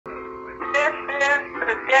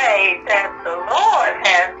day that the Lord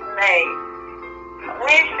has made.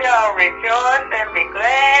 We shall rejoice and be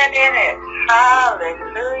glad in it.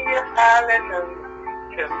 Hallelujah, hallelujah.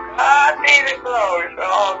 To God be the glory for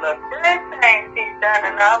all the good things he's done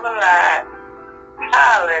in our lives.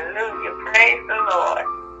 Hallelujah, praise the Lord.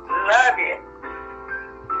 Love you.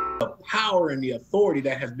 The power and the authority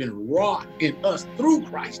that has been wrought in us through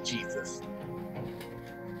Christ Jesus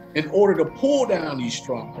in order to pull down these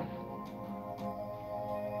strongholds,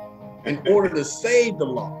 in order to save the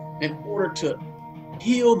lost, in order to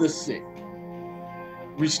heal the sick,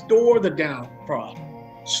 restore the downtrodden,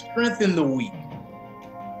 strengthen the weak.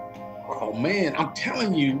 Oh man, I'm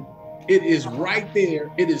telling you, it is right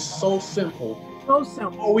there. It is so simple. So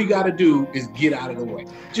simple. All we got to do is get out of the way.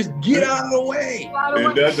 Just get out of the way.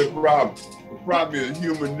 And that's the problem. The problem is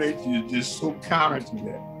human nature is just so counter to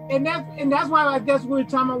that. And that's why I guess we're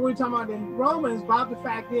talking about in Romans about the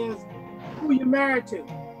fact is who you're married to.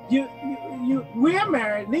 We're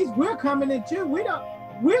married. At least we're coming into.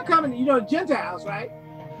 We're coming. You know, Gentiles, right?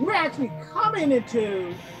 We're actually coming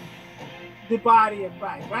into the body of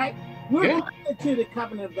Christ, right? We're coming into the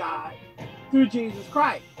covenant of God through Jesus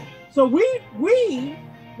Christ. So we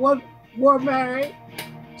were married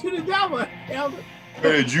to the devil. And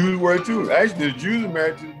the Jews were too. Actually, the Jews are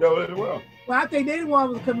married to the devil as well. Well, I think they didn't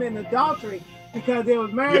want to commit adultery because they were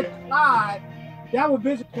married to God. That's what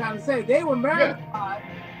Bishop trying to say. They were married to God,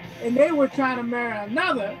 and they were trying to marry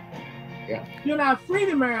another. Yeah. You're not free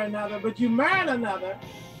to marry another, but you married another,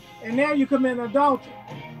 and now you commit adultery.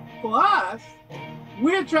 For us,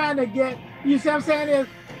 we're trying to get, you see what I'm saying, is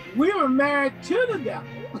we were married to the devil.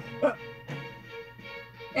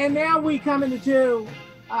 And now we coming to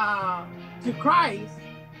Christ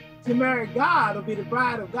to marry God or be the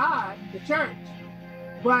bride of God, the church.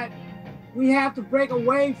 But we have to break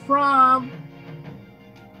away from,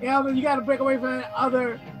 Elder, you got to break away from that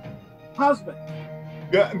other husband.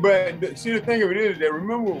 Yeah, but see, the thing of it is that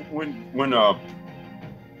remember when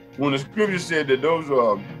the scripture said that those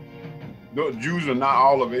Jews are not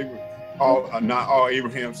all of not all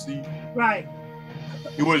Abraham's seed. Right.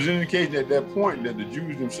 It was indicated at that point that the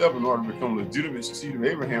Jews themselves, in order to become legitimate seed of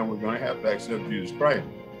Abraham, were going to have to accept Jesus Christ.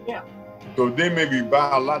 Yeah. So they may be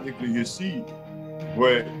biologically his seed,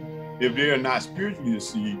 but if they're not spiritually his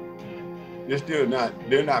seed, they're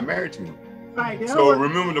not married to him. Right. So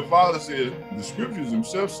remember, the Father says, the scriptures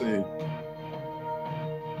themselves say,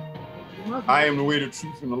 I am the way, the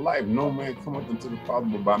truth, and the life. No man cometh unto the Father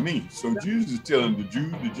but by me. So Jesus is telling the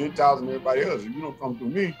Jews, the Gentiles, and everybody else, if you don't come through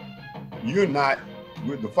me, you're not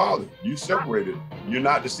with the Father. You separated. You're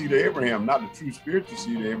not the seed of Abraham, not the true spiritual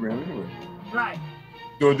seed of Abraham anyway. Right.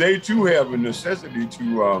 So they too have a necessity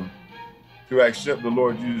to accept the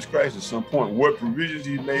Lord Jesus Christ at some point. What provisions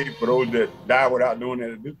he made for those that die without doing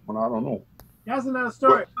that at this point, I don't know. That's another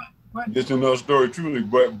story. But it's another story, truly.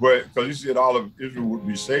 But because he said all of Israel would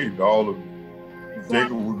be saved, all of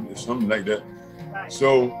Jacob would be something like that. Right.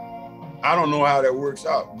 So I don't know how that works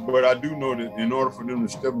out, but I do know that in order for them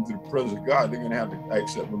to step into the presence of God, they're going to have to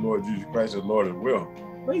accept the Lord Jesus Christ as Lord as well.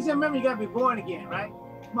 But he said, remember, you got to be born again, right?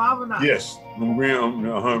 Marvel not. Yes,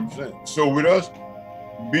 100%. So with us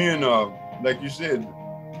being, like you said,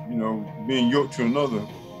 you know, being yoked to another,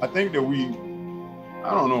 I think that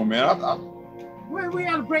I don't know, man. We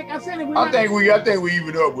got to break. I said it. I think we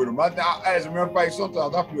even up with them. As a matter of fact,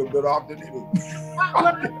 sometimes I feel better off than they do.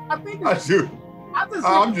 I think I do.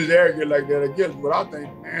 I'm just arrogant like that, I guess. But I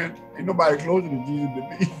think, man, ain't nobody closer to Jesus than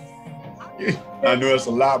me. I know it's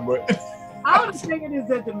a lot, but I was thinking is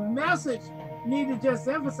that the message need to just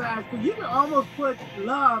emphasize, because you can almost put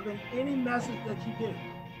love in any message that you do.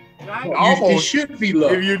 Right? Almost. It should be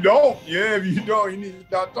love. If you don't, you need to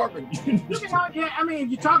start talking. I mean,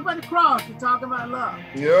 if you talk about the cross, you're talking about love.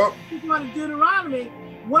 Yep. If you want to Deuteronomy,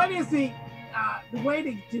 what is the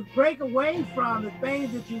way to break away from the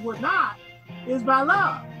things that you would not is by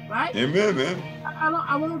love, right? Amen, man.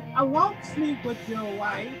 I won't sleep with your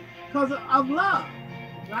wife because of love,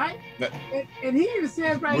 right? And he even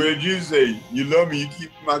says right here. Where did you say, you love me, you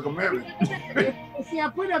keep my commandments? See, I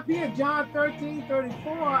put up here John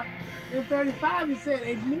 13:34 and 35. He said,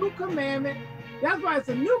 a new commandment. That's why it's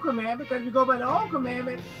a new commandment, because if you go by the old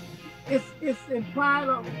commandment, it's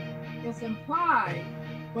implied,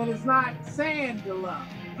 but it's not saying the love,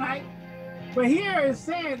 right? But here it's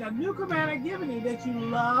saying a new commandment given you, that you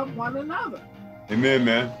love one another. Amen,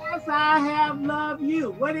 man. As I have loved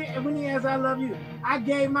you. When he says I love you, I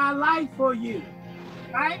gave my life for you,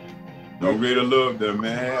 right? No greater love than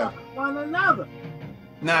man have. One another.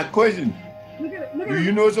 Now, question. Do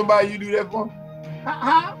you know somebody you do that for?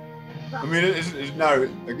 How? I mean, it's not,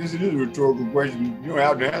 I guess it is a rhetorical question. You don't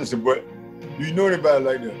have to answer, but Do you know anybody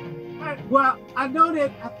like that? Well, I know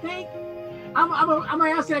that. I think I'm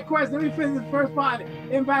gonna answer that question. Let me finish the first part.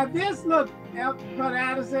 And by this, look, Brother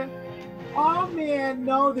Addison, all men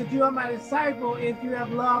know that you are my disciple if you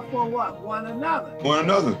have love for what? One another. One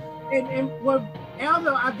another. And what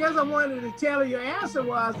Elder, I guess I wanted to tell you your answer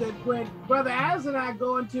was that when Brother Addison and I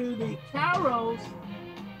go into the Carols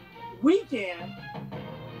weekend,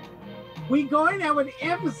 we go in there with the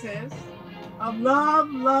emphasis of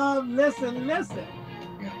love, love, listen, listen.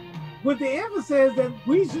 Yeah. With the emphasis that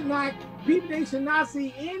we should not, they should not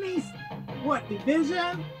see any,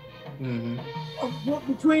 division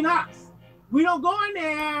between us. We don't go in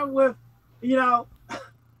there with,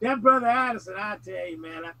 that Brother Addison, I tell you,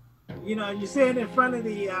 man, you say it in front of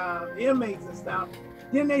the inmates and stuff,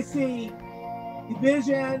 then they see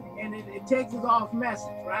division and it takes us off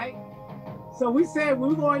message, right? So we said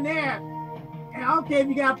we go in there, and okay, if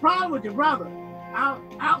you got a problem with your brother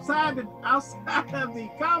outside of the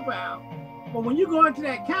compound, but when you go into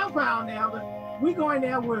that compound now, we go in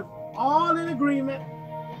there with all in agreement,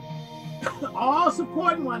 all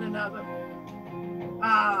supporting one another,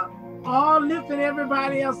 all lifting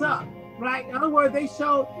everybody else up, right? In other words, they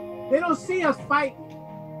don't see us fighting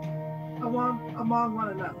among one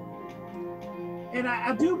another. And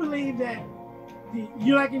I do believe that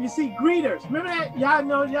if you see greeters, remember that? Y'all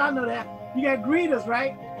know that. You got greeters,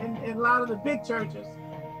 right? In a lot of the big churches,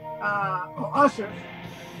 or ushers,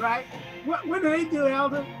 right? What do they do,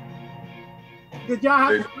 Elder? Did y'all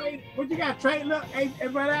have to trade? What you got to trade? Look, hey,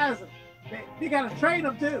 Brother Addison, they got to trade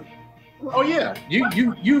them too. Oh yeah,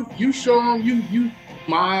 you show them, you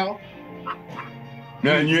smile.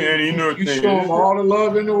 Now, you show them all the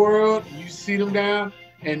love in the world. You see them down,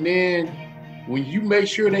 and then when you make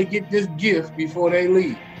sure they get this gift before they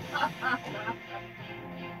leave.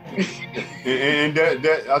 and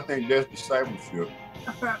that I think that's discipleship.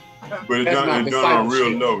 But it's done on a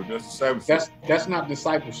real low. That's discipleship. That's not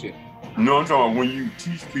discipleship. No, I'm talking when you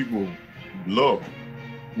teach people love.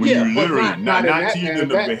 When you literally not teaching them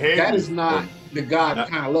the behavior. That is not the God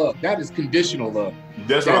kind of love. That is conditional love.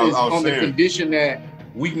 That's what I was on saying. The condition that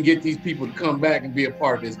we can get these people to come back and be a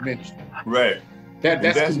part of this ministry. Right.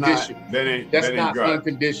 That's conditional. That's not God.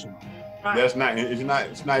 Unconditional. That's not.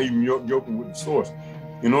 It's not even yoking with the source.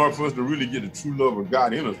 In order for us to really get the true love of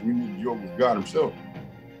God in us, we need to yoke with God Himself.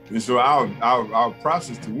 And so our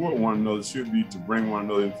process toward one another should be to bring one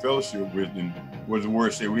another in fellowship with. And what does the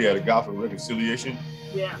word say? We had a gospel reconciliation.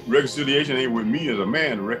 Yeah. Reconciliation ain't with me as a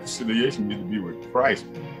man. The reconciliation needs to be with Christ,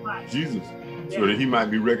 Jesus, so that He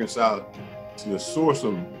might be reconciled to the source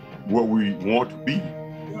of what we want to be,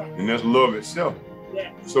 and that's love itself.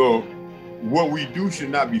 Yeah. So what we do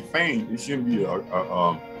should not be feigned. It shouldn't be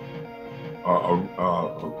a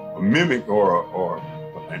mimic or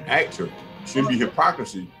an actor. It shouldn't be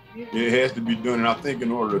hypocrisy. It has to be done, and I think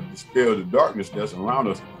in order to dispel the darkness that's around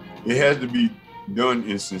us, it has to be done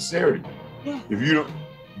in sincerity. If you don't,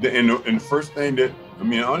 and the first thing that,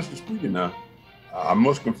 honestly speaking now, I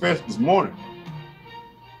must confess this morning,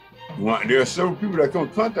 there are several people that I come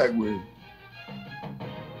in contact with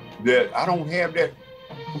that I don't have that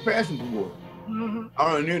compassion toward.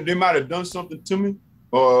 I don't know, they might have done something to me,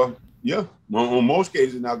 or on most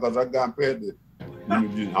cases now, because I got past it, I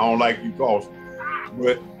don't like you calls,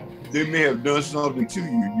 but they may have done something to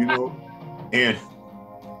you, and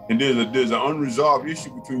there's an unresolved issue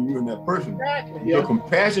between you and that person. Exactly. Your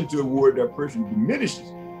compassion toward that person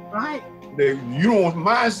diminishes. Right. You don't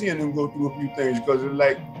mind seeing them go through a few things because it's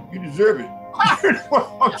like, you deserve it. You know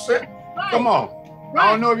what I'm saying? Right. Come on. Right.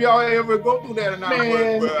 I don't know if y'all ever go through that or not,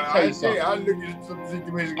 Man, but I look at some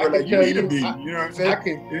situations like, you need to be, you know what I'm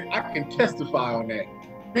saying? I can testify on that.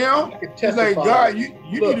 It's like, God, you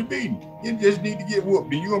need to be. You just need to get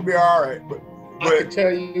whooped and you're going to be all right. But I can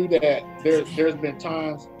tell you that there's been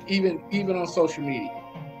times, even on social media,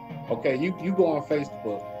 okay, you go on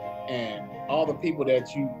Facebook and all the people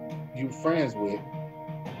that you friends with,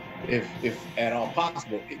 if at all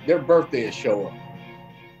possible, their birthdays show up.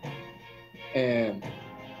 And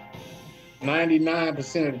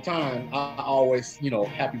 99% of the time, I always,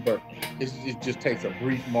 happy birthday. It just takes a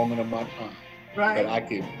brief moment of my time. Right. But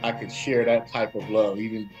I could share that type of love,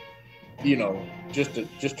 even, just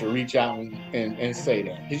to reach out and say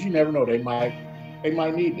that. Because you never know, they might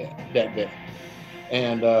need that day.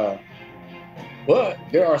 And but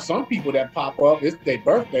there are some people that pop up, it's their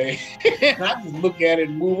birthday, and I just look at it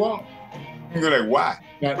and move on. You're like, why?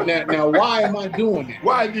 Now, why am I doing that?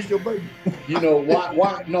 Why is this your birthday?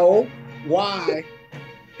 Why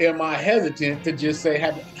am I hesitant to just say,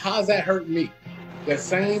 how's that hurting me? That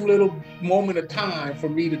same little moment of time for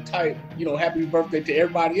me to type, happy birthday to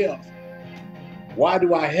everybody else. Why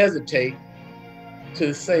do I hesitate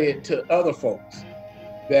to say it to other folks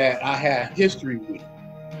that I have history with.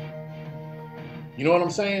 You know what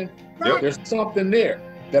I'm saying? Yep. There's something there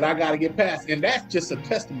that I got to get past. And that's just a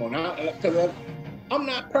testimony. Because I'm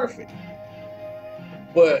not perfect.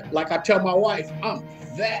 But like I tell my wife, I'm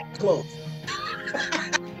that close.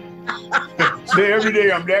 Say every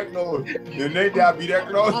day I'm that close. The next day I'll be that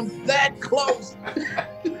close. I'm that close.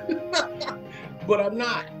 But I'm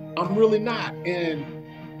not. I'm really not. And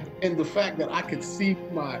the fact that I can see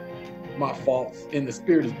my faults and the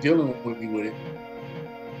Spirit is dealing with me with it,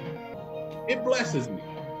 it blesses me.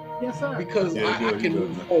 Yes, sir. Because I can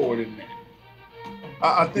move forward in that.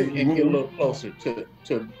 I think and get a little closer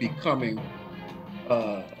to becoming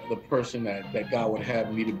the person that God would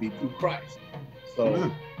have me to be through Christ.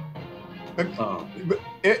 So but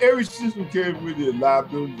every system carries with it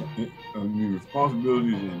liabilities,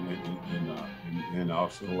 responsibilities, and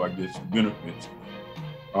also, I guess, benefits.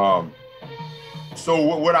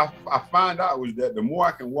 So what I find out was that the more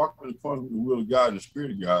I can walk in accordance with the will of God and the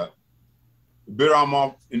Spirit of God, the better I'm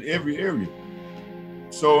off in every area.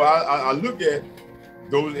 So I look at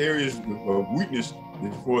those areas of weakness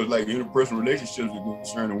as far as like interpersonal relationships are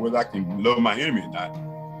concerned and whether I can love my enemy or not.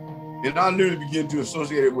 And I literally begin to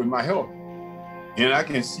associate it with my health. And I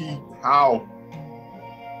can see how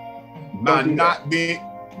by not being,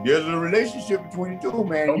 there's a relationship between the two,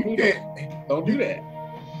 man. Don't do that.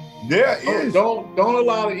 There is. Don't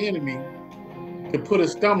allow the enemy to put a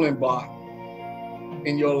stumbling block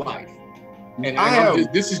in your life. And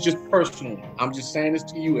this is just personal. I'm just saying this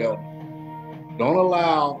to you, Elder. Don't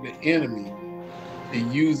allow the enemy to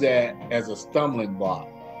use that as a stumbling block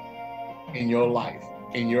in your life,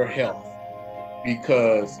 in your health,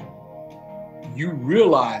 because you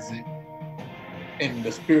realize it and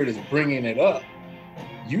the Spirit is bringing it up.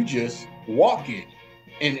 You just walk it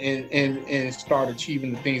and start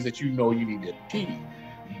achieving the things that you know you need to achieve.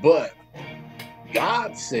 But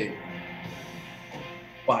God said,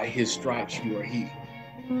 by His stripes you are healed.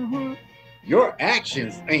 Mm-hmm. Your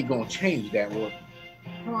actions ain't gonna change that word.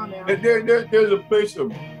 Come on now. There's a place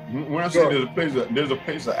of, when I say there's a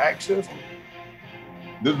place of access.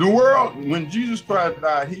 The world, when Jesus Christ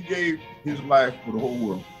died, He gave His life for the whole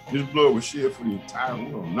world. His blood was shed for the entire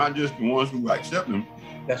world, not just the ones who accept Him,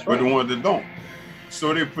 That's right, but the ones that don't.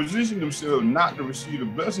 So they position themselves not to receive the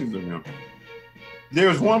blessings of Him.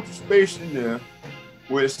 There's one space in there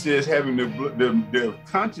where it says having their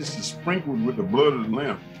conscience is sprinkled with the blood of the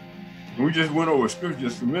Lamb. And we just went over scripture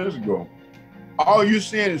just a few minutes ago. All you're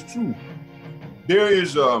saying is true.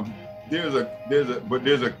 There's a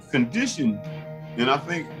condition, and I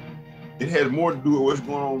think it has more to do with what's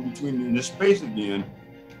going on between in this space again,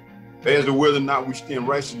 as to whether or not we stand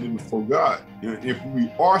righteously before God. And if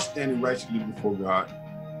we are standing righteously before God,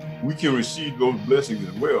 we can receive those blessings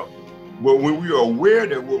as well. But when we are aware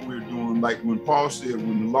that what we're doing, like when Paul said,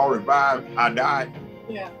 when the law revived, I died.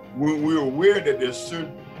 Yeah. When we're aware that there's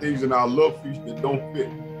certain things in our love feast that don't fit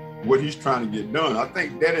what He's trying to get done, I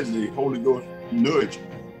think that is a Holy Ghost nudge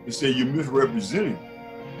to say you're misrepresenting.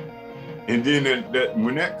 And then that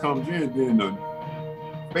when that comes in, then the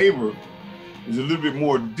favor is a little bit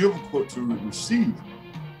more difficult to receive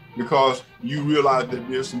because you realize that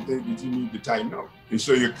there's some things that you need to tighten up. And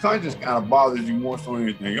so your conscience kind of bothers you more so than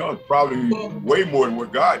anything else, probably way more than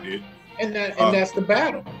what God did. And that's the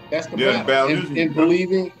battle. That's the battle. In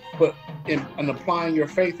believing, but in applying your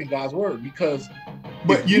faith in God's word. Because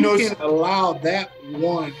but you can allow that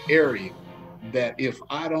one area that if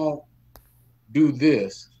I don't do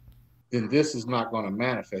this, then this is not going to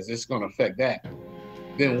manifest. It's going to affect that.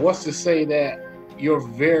 Then what's to say that your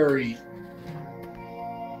very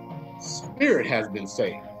spirit has been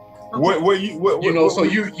saved? So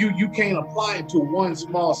you can't apply it to one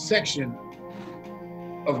small section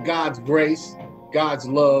of God's grace, God's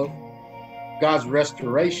love, God's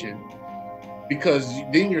restoration, because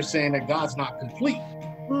then you're saying that God's not complete.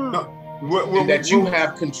 And that you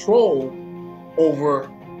have control over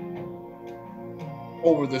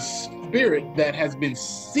the spirit that has been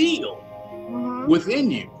sealed within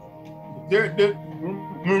you.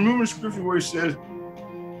 Remember the scripture where it says,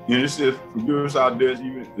 and it says, forgive us our debts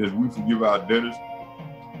even as we forgive our debtors.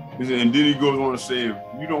 And then He goes on to say, if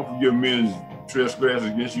you don't forgive men's trespass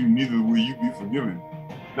against you, neither will you be forgiven.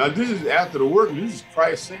 Now this is after the work. This is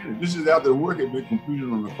Christ saying it. This is after the work had been completed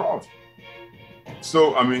on the cross.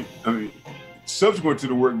 So I mean, subsequent to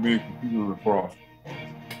the work being completed on the cross,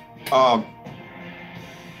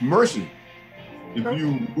 mercy. If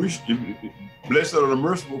you wish, blessed are the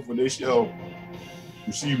merciful, for they shall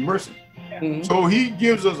receive mercy. Mm-hmm. So He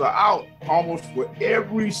gives us an out almost for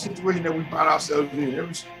every situation that we find ourselves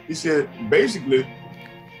in. He said, basically,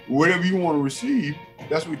 whatever you want to receive,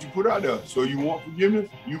 that's what you put out there. So you want forgiveness,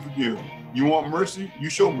 you forgive. You want mercy, you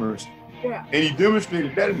show mercy. Yeah. And he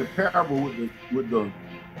demonstrated that in the parable with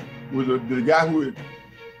the guy who had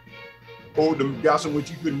owed the guy so much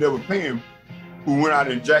he could never pay him, who went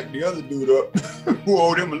out and jacked the other dude up, who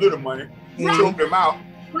owed him a little money, choked him out,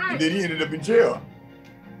 and then he ended up in jail.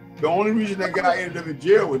 The only reason that guy ended up in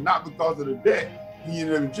jail was not because of the debt. He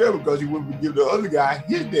ended up in jail because he wouldn't forgive the other guy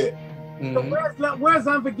his debt. So where's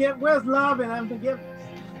love and unforgiveness?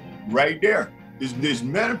 Right there. It's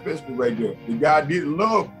manifested right there. The guy didn't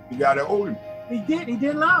love the guy that owed him. He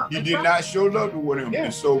didn't love. He did not show love toward him. Yeah.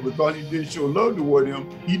 And so because he didn't show love toward him,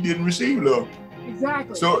 he didn't receive love.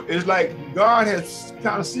 Exactly. So it's like God has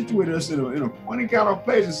kind of situated us in a funny kind of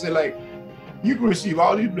place and said, like, you can receive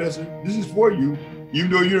all these blessings. This is for you. Even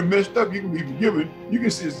though you're messed up, you can be forgiven. You can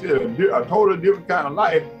see a totally different kind of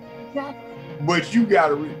life. Exactly. But you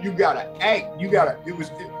gotta act.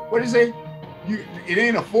 What did he say? It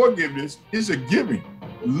ain't a forgiveness, it's a giving.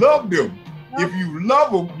 Love them. Yeah. If you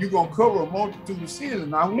love them, you're gonna cover a multitude of sins.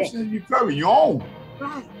 Now, whose sins you cover? Your own.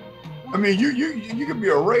 Right. I mean, you can be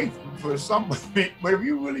a wraith for somebody, but if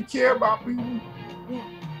you really care about people,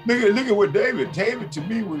 look at what David to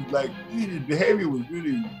me was like, his behavior was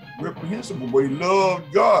really reprehensible, but he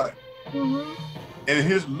loved God. And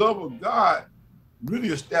his love of God really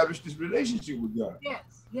established his relationship with God. Yes.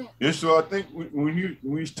 And so I think when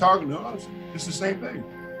he's talking to us, it's the same thing.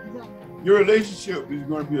 Your relationship is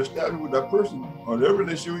going to be established with that person, or their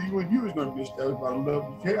relationship with you is going to be established by the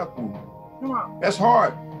love you have for them. Come on. That's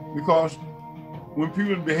hard because when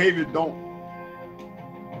people's behavior don't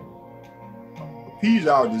appease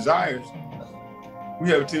our desires, we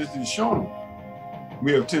have a tendency to shun them.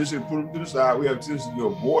 We have a tendency to put them to the side. We have a tendency to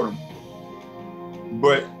avoid them.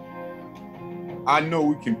 But I know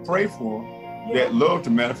we can pray for that love to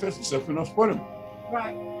manifest itself in us for them.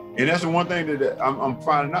 Right. And that's the one thing that I'm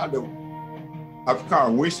finding out, that I've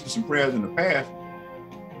kind of wasted some prayers in the past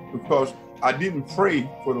because I didn't pray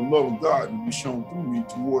for the love of God to be shown through me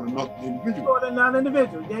toward another individual. Toward another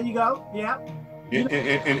individual. There you go. Yeah.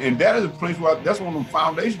 And that is a place where that's one of the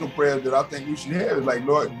foundational prayers that I think we should have. Is like,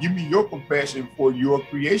 Lord, give me your compassion for your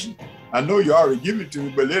creation. I know you already give it to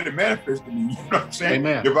me, but let it manifest to me. You know what I'm saying?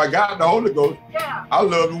 Amen. If I got the Holy Ghost, I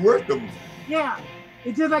love the worst of them. Yeah.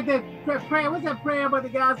 It's just like that prayer. What's that prayer about the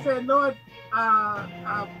guy said, Lord,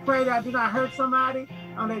 pray that I do not hurt somebody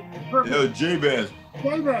on that purpose? It was Jabez.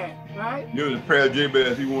 Jabez, right? It was a prayer of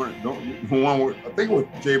Jabez. He wanted, I think it was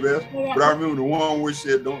Jabez, but I remember the one where he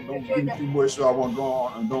said, don't give me too much so I won't go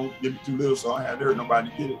on, and don't give me too little so I had to hurt nobody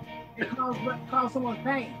to get it. It cause someone's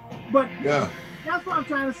pain. But that's what I'm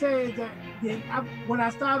trying to say is that when I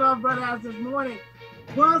started off, Brother House, this morning,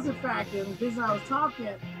 was the fact that the reason I was talking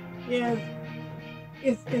is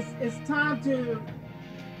it's time to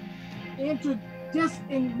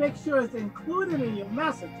make sure it's included in your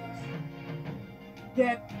messages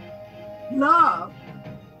that love,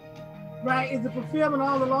 right, is the fulfillment of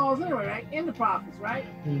all the laws anyway, right, in the prophets, right?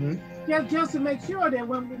 Just to make sure that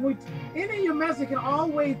when we any of your message can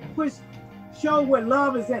always show what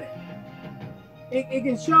love is in it. It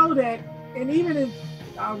can show that, and even in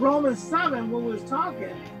Romans 7, when we was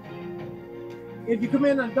talking, if you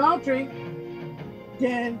commit adultery,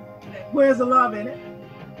 then where's the love in it,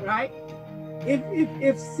 right?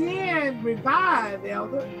 If sin revives,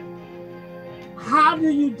 elder, how do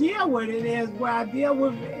you deal with it is where I deal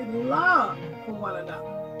with it in love for one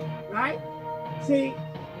another, right? See,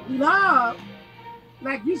 love,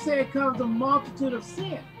 like you said, covers a multitude of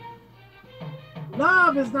sin.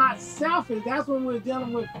 Love is not selfish. That's when we're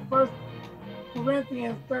dealing with 1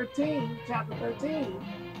 Corinthians 13, chapter 13.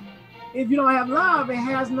 If you don't have love, it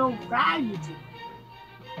has no value to it.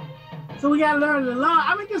 So we got to learn to love.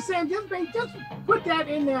 I mean, just saying, just put that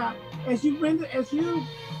in there as you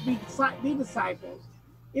be disciples,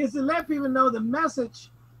 is to let people know the message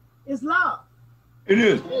is love. It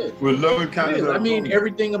is. With love and kindness. I mean,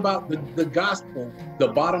 everything about the gospel, the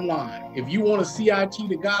bottom line, if you want to CIT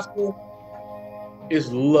the gospel,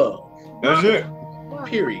 is love. That's it.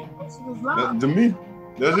 Period. To me,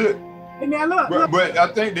 that's it. And now look, but I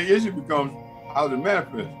think the issue becomes how to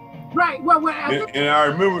manifest. Right. Well, and I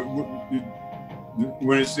remember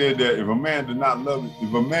when it said that if a man does not love it,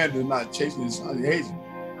 if a man does not chasten his son, he hates him.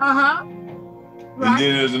 Right. And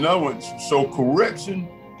then there's another one. So correction,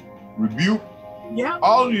 rebuke,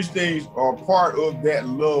 all of these things are part of that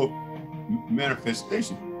love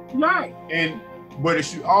manifestation. Right. But it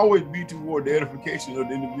should always be toward the edification of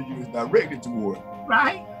the individual it's directed toward.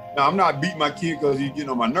 Right. Now, I'm not beating my kid because he's getting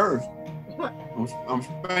on my nerves. I'm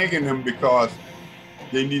spanking them because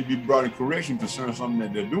they need to be brought in correction concerning something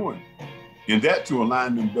that they're doing. And that to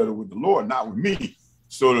align them better with the Lord, not with me.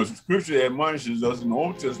 So the scripture admonishes us in the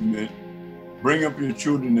Old Testament, bring up your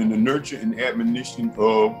children in the nurture and admonition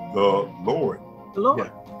of the Lord. The Lord.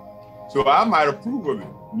 Yeah. So I might approve of it.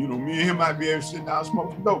 You know, me and him might be able to sit down and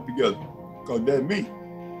smoke some dope together, because that's me.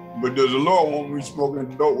 But does the Lord want me smoking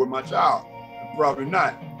dope with my child? Probably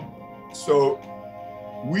not. So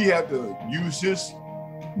we have to use his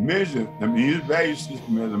measure, his value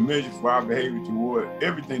system as a measure for our behavior toward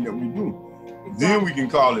everything that we do. Exactly. Then we can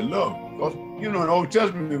call it love. Because, you know, in the Old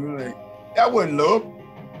Testament, we're like, that wasn't love.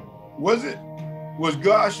 Was it? Was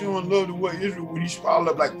God showing love to what Israel when he swallowed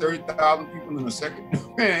up like 30,000 people in a second,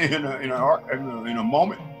 in a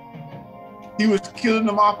moment? He was killing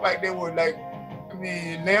them off like they were like, I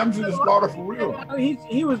mean, lambs in the slaughter for real.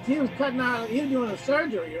 He was cutting out, he was doing a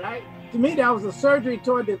surgery, right? To me, that was a surgery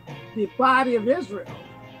toward the body of Israel.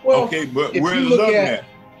 Well, okay, but where's the love at?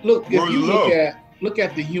 Look, if you look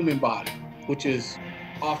at the human body, which is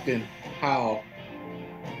often how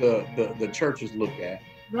the churches look at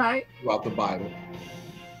right throughout the Bible.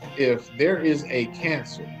 If there is a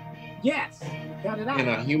cancer, yes, cut it out in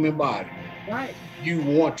a human body, right, you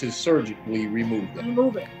want to surgically remove it.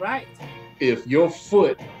 Remove it, right. If your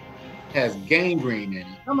foot has gangrene in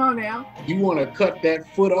it, come on now, you want to cut that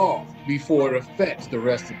foot off before it affects the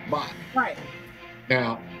rest of the body. Right.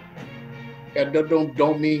 Now, that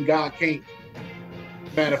don't mean God can't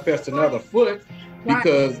manifest another foot,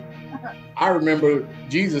 because I remember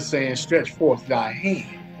Jesus saying, "Stretch forth thy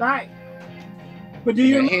hand." Right. But do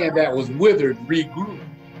you the hand that was withered regrew?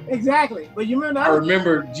 Exactly. But you remember? I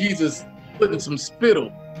remember Jesus putting some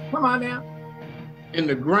spittle. Come on now. In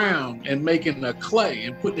the ground and making a clay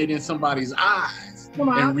and putting it in somebody's eyes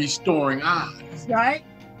and restoring eyes. Right.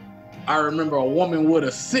 I remember a woman with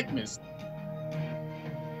a sickness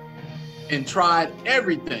and tried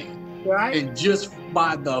everything. Right. And just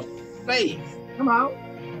by the faith, come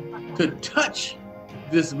on, could touch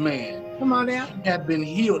this man. Come on now. He had been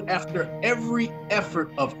healed after every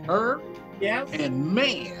effort of her. Yes. And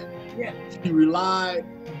man. Yes. She relied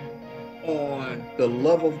on the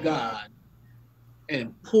love of God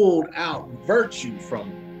and pulled out virtue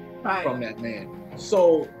from that man.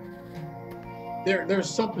 So there's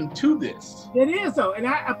something to this. It is so, and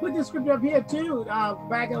I put this scripture up here too,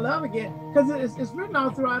 back in love again, because it's written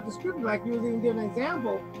all throughout the scripture. Like you was even giving an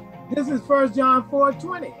example. This is 1 John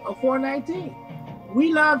 4:20 or 4:19.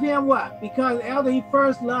 We love him what? Because elder, he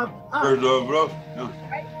first loved us. First love us. Yeah.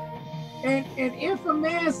 Right? And if a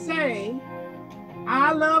man say,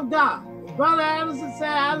 I love God, Brother Anderson said,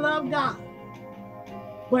 I love God,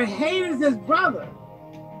 but hates his brother,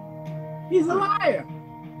 he's a liar.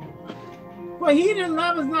 For he that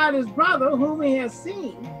loveth not his brother whom he has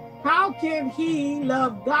seen, how can he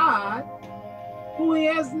love God who he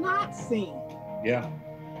has not seen? Yeah.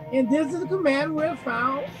 And this is the command we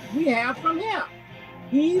have from him.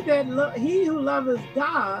 He who loveth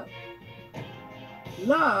God,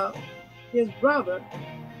 love his brother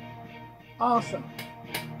also.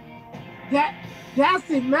 That's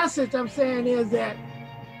the message I'm saying, is that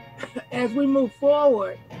as we move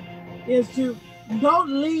forward, is to don't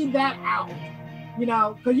leave that out. You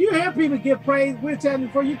know, because you hear people get praise. We're telling you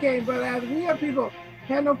before you came, Brother, we hear people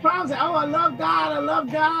have no problem saying, oh, I love God,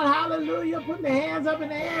 hallelujah, putting their hands up in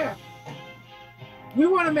the air. We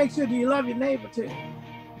want to make sure that you love your neighbor too.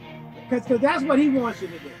 Because that's what he wants you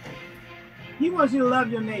to do. He wants you to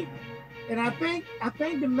love your neighbor. And I think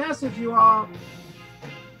the message, you all,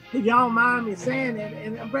 if y'all don't mind me saying it,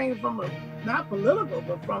 and I'm bringing it from not political,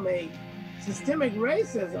 but from a systemic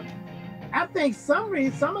racism, I think some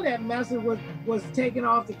of that message was taken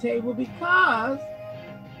off the table because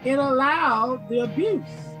it allowed the abuse.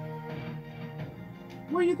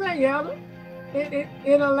 What do you think, Elder?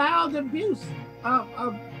 It allowed the abuse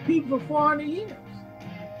of people for 400 years.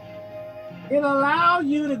 It allowed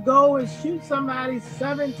you to go and shoot somebody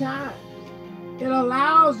 7 times. It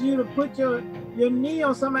allows you to put your knee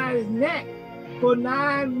on somebody's neck for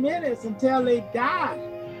 9 minutes until they die.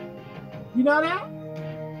 You know that?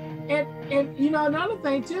 And you know, another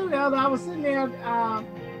thing too, Elder, I was sitting there,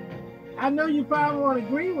 I know you probably won't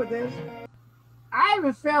agree with this. I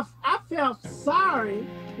felt sorry.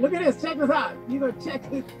 Look at this, check this out. You gonna check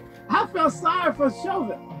this. I felt sorry for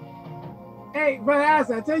Chauvin. Hey, Brother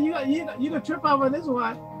Allison, I tell you, you gonna trip over this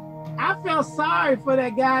one. I felt sorry for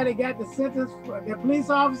that guy that got the sentence, the police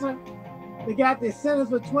officer that got the sentence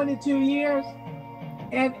for 22 years.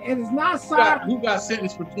 And it's not sorry. Who got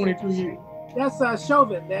sentenced for 22 years? That's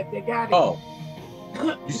Chauvin, that guy. Oh,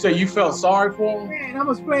 you say you felt sorry for him? Man, I'm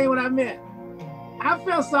gonna explain what I meant. I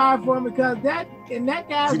felt sorry for him because that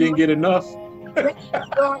guy. You didn't get enough.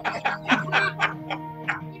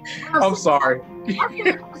 I'm sorry. I'm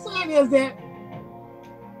saying is that,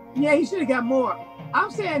 yeah, he should have got more. I'm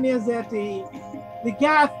saying is that the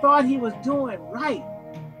guy thought he was doing right.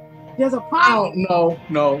 There's a problem.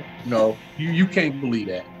 No. You can't believe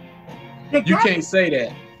that. You can't say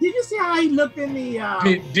that. Did you see how he looked in the?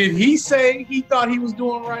 Did he say he thought he was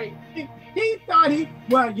doing right? He thought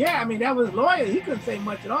well, yeah. I mean, that was his lawyer. He couldn't say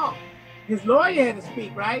much at all. His lawyer had to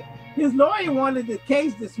speak, right? His lawyer wanted the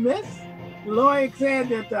case dismissed. The lawyer said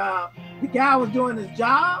that the guy was doing his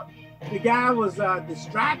job. The guy was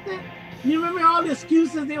distracted. You remember all the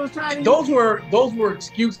excuses they was trying to use? Those were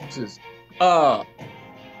excuses. I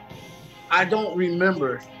don't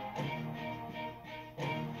remember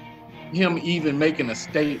him even making a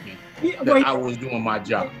statement that I was doing my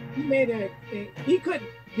job. He made he couldn't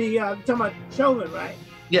be talking about Chauvin, right?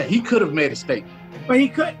 Yeah, he could have made a statement. But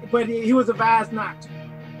he was advised not to,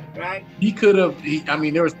 right? He could have. I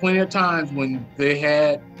mean, there was plenty of times when they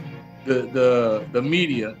had the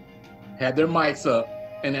media had their mics up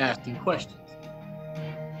and asking questions.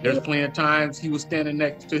 There's plenty of times he was standing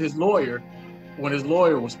next to his lawyer when his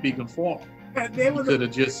lawyer was speaking for him. He could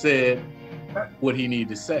have just said what he needed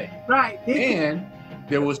to say. Right. And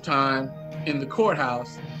there was time in the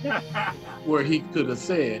courthouse where he could have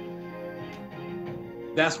said,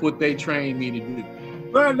 "That's what they trained me to do."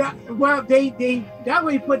 Well, that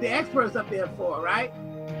way he put the experts up there for, right?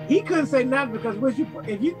 He couldn't say nothing because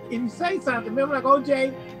if you say something, remember like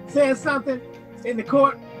OJ said something in the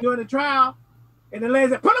court during the trial, and the lady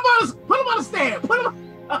said, "Put him on the stand, put him."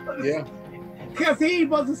 Yeah. Because he ain't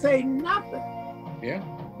supposed to say nothing. Yeah.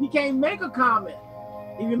 He can't make a comment.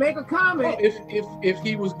 If you make a comment, if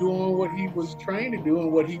he was doing what he was trained to do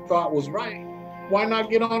and what he thought was right, why not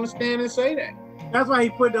get on the stand and say that? That's why he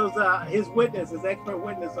put those his expert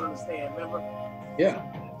witness on the stand. Remember? Yeah,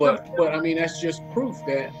 but I mean that's just proof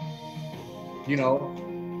that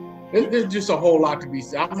there's just a whole lot to be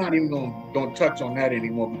said. I'm not even going to touch on that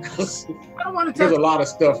anymore because I don't want to there's a lot of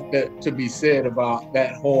stuff to be said about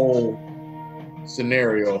that whole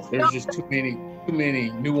scenario. There's just too many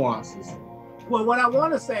nuances. Well, what I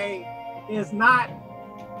want to say is not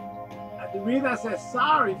the reason I said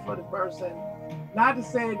sorry for the person, not to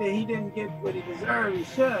say that he didn't get what he deserved, he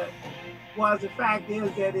should, was the fact is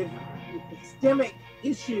that it's a systemic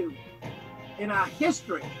issue in our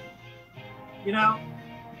history,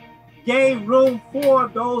 gave room for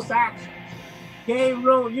those actions, gave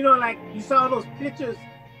room, like you saw those pictures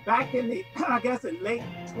back in the, I guess, the late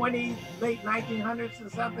 20s, late 1900s or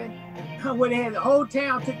something, where they had the whole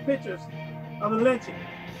town took pictures of a lynching,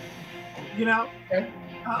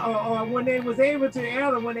 or when they was able to,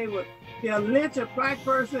 when they'll lynch a black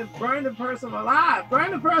person, burn the person alive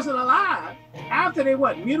after they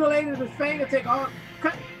mutilated the finger,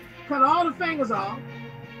 cut all the fingers off,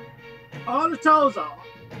 all the toes off,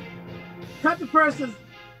 cut the person's,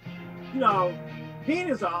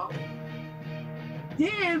 penis off,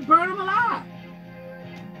 then burn them alive,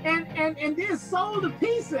 and then sold the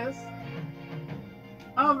pieces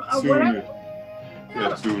of whatever.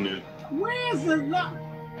 Where's the love?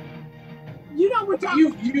 We're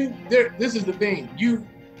talking. This is the thing.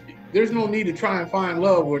 There's no need to try and find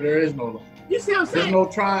love where there is no love. You see what I'm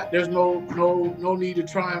saying? There's no need to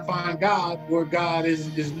try and find God where God is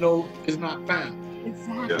not found.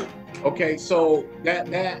 Exactly. Yeah. Okay, so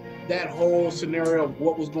that whole scenario of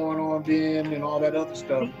what was going on then and all that other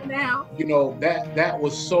stuff. Now, that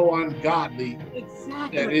was so ungodly.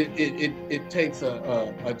 Exactly. That it takes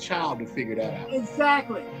a child to figure that out.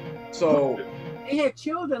 Exactly. So they had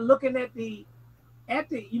children looking at the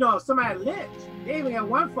somebody lynched. They even had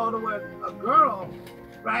one photo where a girl,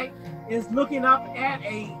 right, is looking up at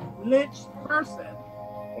a lynched person,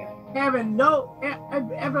 having no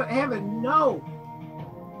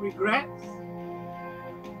regrets,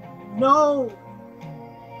 no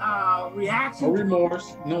reaction, no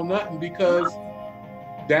remorse, no nothing, because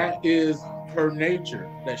that is her nature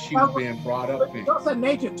that she was being brought up in. That's a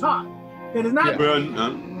nature taught. It is not. Well,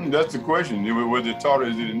 that's the question. Was it taught or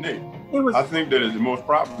is it innate? I think that is the most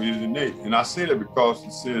probably is innate. And I say that because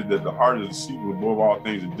it says that the heart is deceitful above all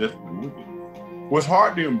things and desperately wicked. What's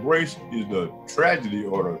hard to embrace is the tragedy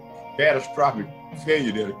or the catastrophic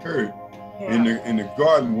failure that occurred in the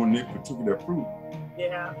garden when they partook of their fruit.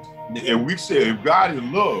 Yeah. And we say if God is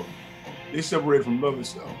love, they separate from love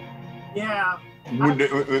itself. Yeah.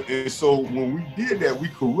 And so when we did that, we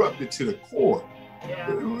corrupted to the core.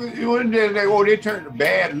 Yeah. It wasn't that they turned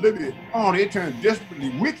bad a little bit. Oh, they turned desperately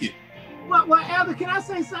wicked. Well, Elder, can I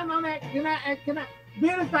say something on that? Can I?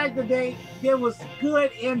 Being the fact that there was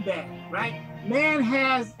good and bad, right? Man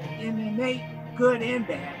has an innate good and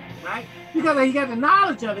bad. right? Because he got the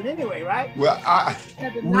knowledge of it anyway, right? Well, yeah,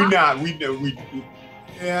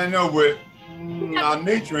 I know, but our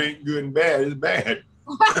nature ain't good and bad. It's bad.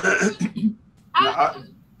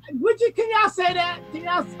 Can y'all say that?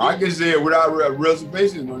 I can say it without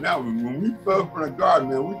reservations on that one. When we fell from the garden,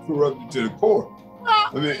 man, we corrupted to the core.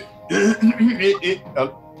 I mean,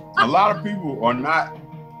 a lot of people are not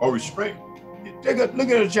restrained. Look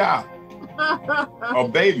at a child, a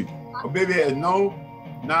baby. A baby has no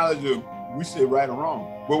knowledge of, we say right or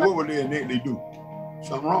wrong. But what would they innately do?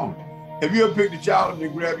 Something wrong. Have you ever picked a child and they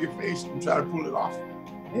grab your face and try to pull it off?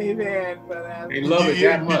 Amen, brother. They love it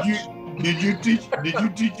that much. Did you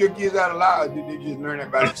teach your kids how to lie, or did they just learn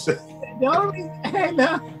that by themselves?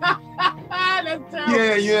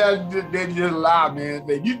 Yeah, they just lie, man.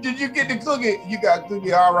 Did you get the cookie? You got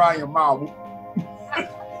cookie all around your mouth. It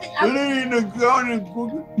ain't the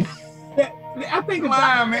cookie. I think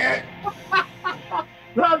lie, man.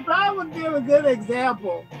 I would give a good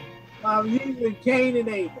example of using Cain and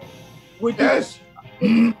Abel. Yes.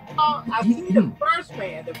 I see the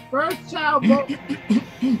first child both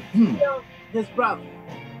killed his brother.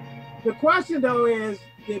 The question though is,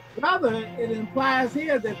 the brother, it implies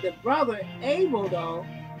here that the brother Abel though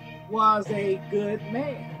was a good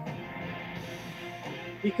man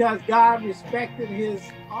because God respected his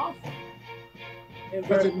offering.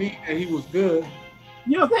 Doesn't mean that he was good.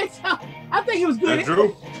 You don't think so? I think he was good. That's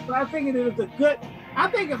true. But I think it was I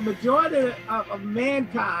think a majority of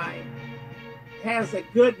mankind has a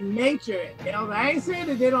good nature. I ain't saying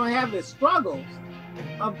that they don't have the struggles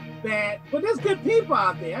of bad, but there's good people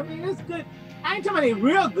out there. I mean, it's good. I ain't talking about they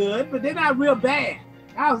real good, but they're not real bad.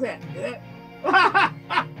 How's that?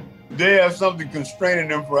 They have something constraining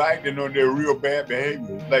them for acting on their real bad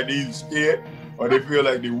behavior. Like they're either scared or they feel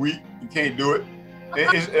like they're weak. You can't do it.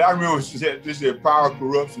 I remember this said power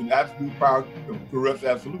corrupts and absolute power corrupts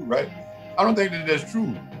absolute, right? I don't think that that's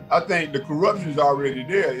true. I think the corruption is already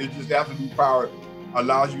there. It's just absolute power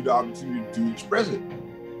allows you the opportunity to express it.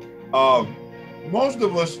 Most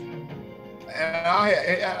of us, and I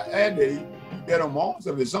had to eat that on my own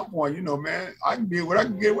stuff at some point, man, I can do what I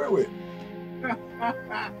can get away with. What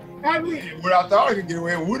I thought I could get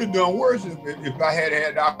away with would have done worse if I had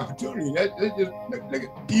had the opportunity. That's just, look,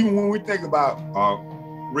 even when we think about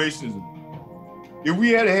racism, if we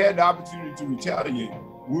had had the opportunity to retaliate,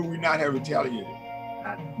 would we not have retaliated?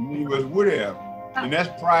 Many of us would have. And that's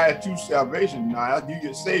prior to salvation. Now, after you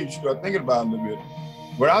get saved, you start thinking about it a little bit.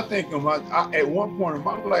 But I think at one point in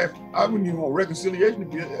my life, I wouldn't even want reconciliation to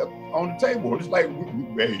be on the table. It's like,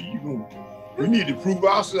 we need to prove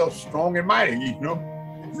ourselves strong and mighty,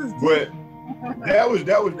 But that was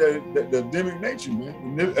the Adamic nature,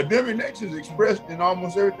 man. The Adamic nature is expressed in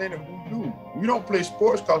almost everything that we do. We don't play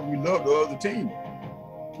sports because we love the other team.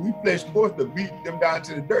 We play sports to beat them down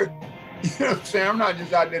to the dirt. You know what I'm saying? I'm not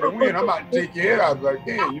just out there to win. I'm out to take your head out if I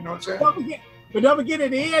can. You know what I'm saying? But don't forget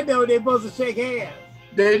at the end, though, they're supposed to shake hands.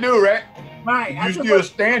 They do, right? Right. If you're still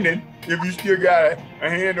standing, if you still got a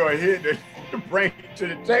hand or a head to bring it to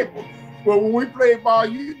the table. But when we play ball,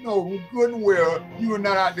 good and well, you were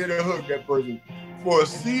not out there to hug that person. For a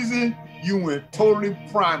season, you went totally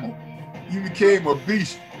primal. You became a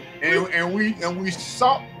beast. And we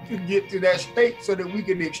sought to get to that state so that we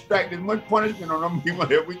can extract as much punishment on them people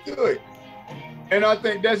that we could. And I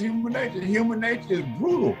think that's human nature. Human nature is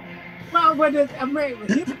brutal. Well, human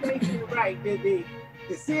nature is right.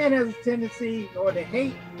 The sin has a tendency, or the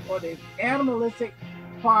hate, or the animalistic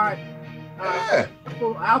part,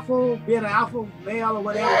 alpha, being an alpha male or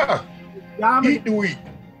whatever. Yeah. Eat the weak.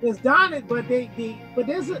 It's dominant, but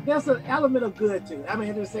there's an element of good too. I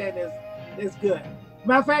mean, they're saying it's good.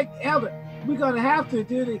 Matter of fact, Elder, we're gonna have to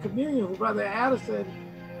do the communion with Brother Addison.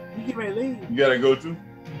 You get ready to leave. You gotta go too.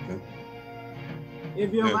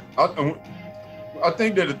 If you're I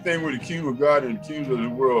think that the thing with the kingdom of God and the kingdoms of the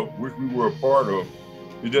world, which we were a part of,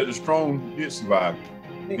 is that the strong did survive.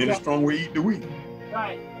 Exactly. And the strong will eat the weak.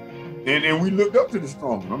 Right. And we looked up to the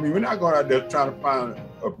strong. I mean, we're not going out there trying to find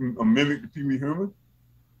a mimic to Pee Wee Herman.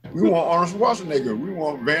 We want Arnold Schwarzenegger. We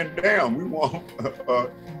want Van Damme. We want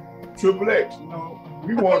Triple X.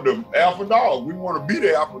 We want the alpha dog. We want to be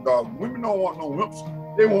the alpha dog. Women don't want no wimps.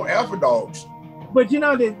 They want alpha dogs. But there's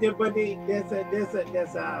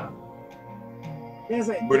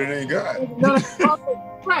a But it ain't God.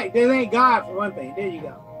 Right, there ain't God for one thing. There you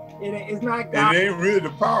go. It's not God. It ain't really the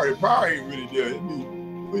power. The power ain't really there.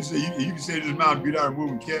 You can say this mountain be down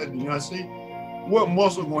moving cats. See, what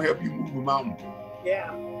muscle gonna help you move a mountain?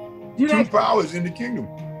 Yeah. Two powers in the kingdom.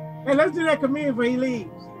 Hey, let's do that communion before he leaves.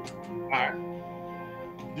 All right.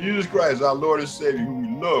 Jesus Christ, our Lord and Savior, who we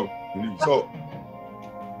love. So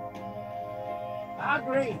I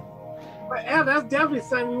agree. But yeah, that's definitely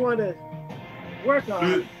something we want to work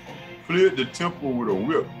on. Cleared the temple with a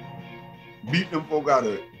whip. Beat them folk out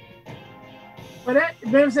of it. But that,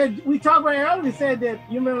 Ben said, we talked about it earlier, we said that,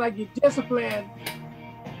 you remember, like, you discipline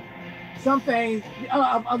some things.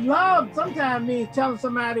 Love sometimes means telling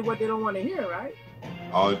somebody what they don't want to hear, right?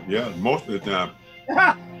 Yeah, most of the time.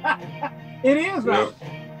 It is, right?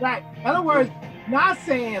 Yeah. Right. In other words, not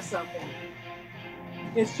saying something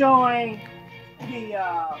is showing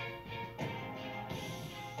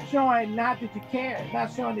showing not that you care,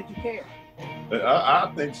 not showing that you care.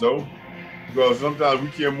 I think so. Because sometimes we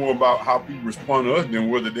care more about how people respond to us than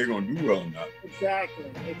whether they're going to do well or not.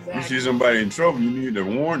 Exactly. You see somebody in trouble, you need to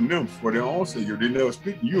warn them for their own sake. If they never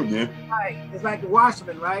speak to you again. Right. It's like the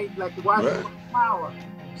watchman, right? Like the watchman with power.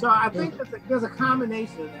 So I think there's a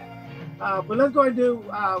combination of that. But let's go and do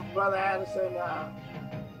Brother Addison.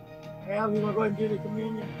 Al, you want to go ahead and do the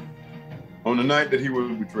communion? On the night that he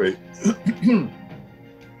was betrayed,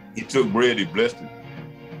 he took bread, he blessed it.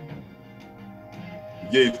 He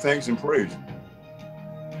gave thanks and praise.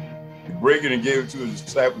 He broke it and gave it to his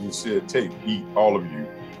disciples and said, "Take, eat, all of you.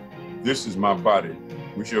 This is my body,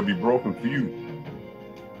 which shall be broken for you.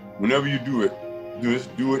 Whenever you do it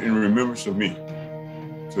in remembrance of me."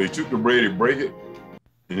 So he took the bread, he broke it,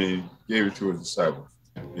 and he gave it to his disciples.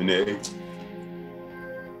 And they ate.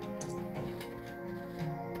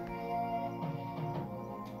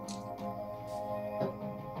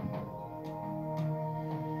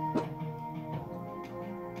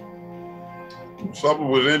 Supper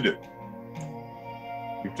was ended.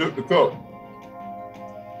 He took the cup.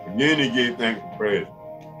 Again, he gave thanks and praise.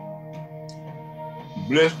 He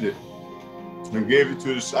blessed it and gave it to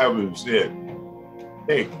the disciples and said,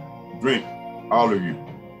 "Take, drink, all of you.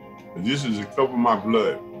 For this is a cup of my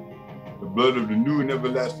blood, the blood of the new and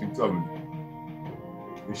everlasting covenant.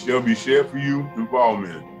 It shall be shed for you and for all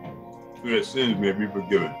men, so that sins may be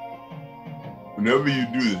forgiven. Whenever you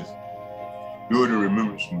do this, do it in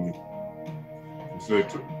remembrance of me." So he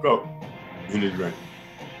took the cup and he drank.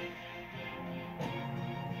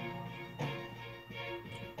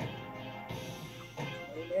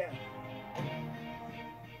 Amen.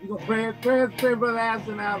 We're going to pray Brother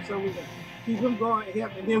Addison out so we can keep him going.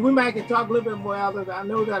 And then we might can talk a little bit more, Elder. I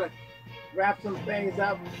know we got to wrap some things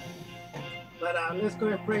up. But let's go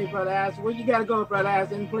ahead and pray, Brother Addison. Where you got to go, Brother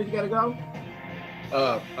Addison? Any place you got to go?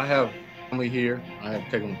 I have family here. I have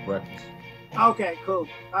taken them to breakfast. Okay, cool.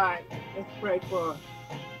 All right, let's pray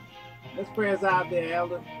us out there,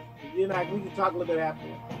 Elder. You and I, we can talk a little bit after.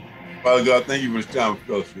 Father God, thank you for this time of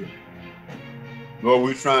fellowship. Lord,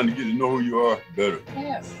 we're trying to get to know who you are better.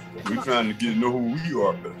 Yes. We're trying to get to know who we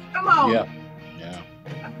are better. Come on. Yeah.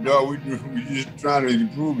 Lord, we're just trying to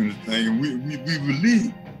improve in this thing, and we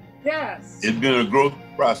believe. Yes. It's been a growth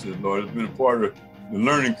process, Lord. It's been a part of the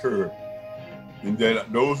learning curve, and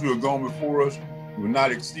that those who have gone before us will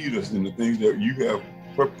not exceed us in the things that you have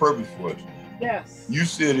purpose for us. Yes. You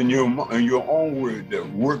said in your own word that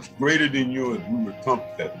works greater than yours, we will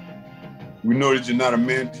accomplish that. We know that you're not a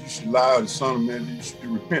man that you should lie, or the son of man that you should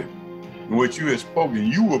repent. And what you have spoken,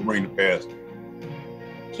 you will bring to pass.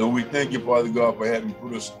 So we thank you, Father God, for having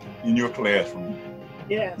put us in your classroom.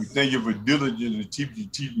 Yes. We thank you for diligently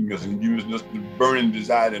teaching us and giving us the burning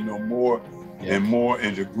desire to know more and more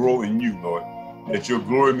and to grow in you, Lord. That your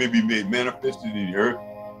glory may be made manifested in the earth,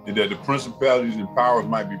 and that the principalities and powers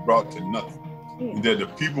might be brought to nothing. And that the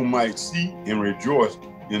people might see and rejoice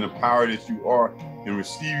in the power that you are and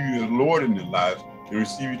receive you as Lord in their lives and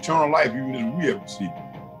receive eternal life even as we have received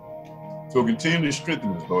it. So continue to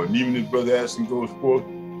strengthen us, Lord. And even as Brother Addison goes forth,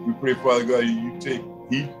 we pray, Father God, you take,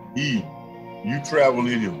 you travel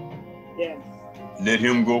in him. Yes. Let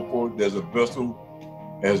him go forth as a vessel,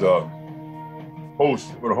 as a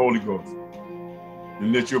host for the Holy Ghost.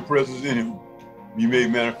 And let your presence in him be made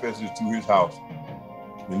manifested to his house.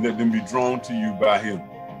 And let them be drawn to you by him.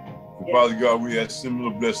 And Father God, we ask similar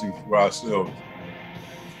blessings for ourselves.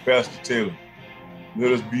 Pastor Taylor,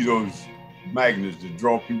 let us be those magnets that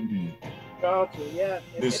draw people to you.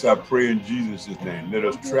 This I pray in Jesus' name. Let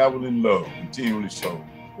us travel in love, continually so.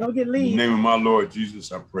 Don't get leave. In the name of my Lord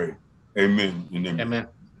Jesus, I pray. Amen and amen.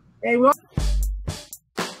 Hey, well.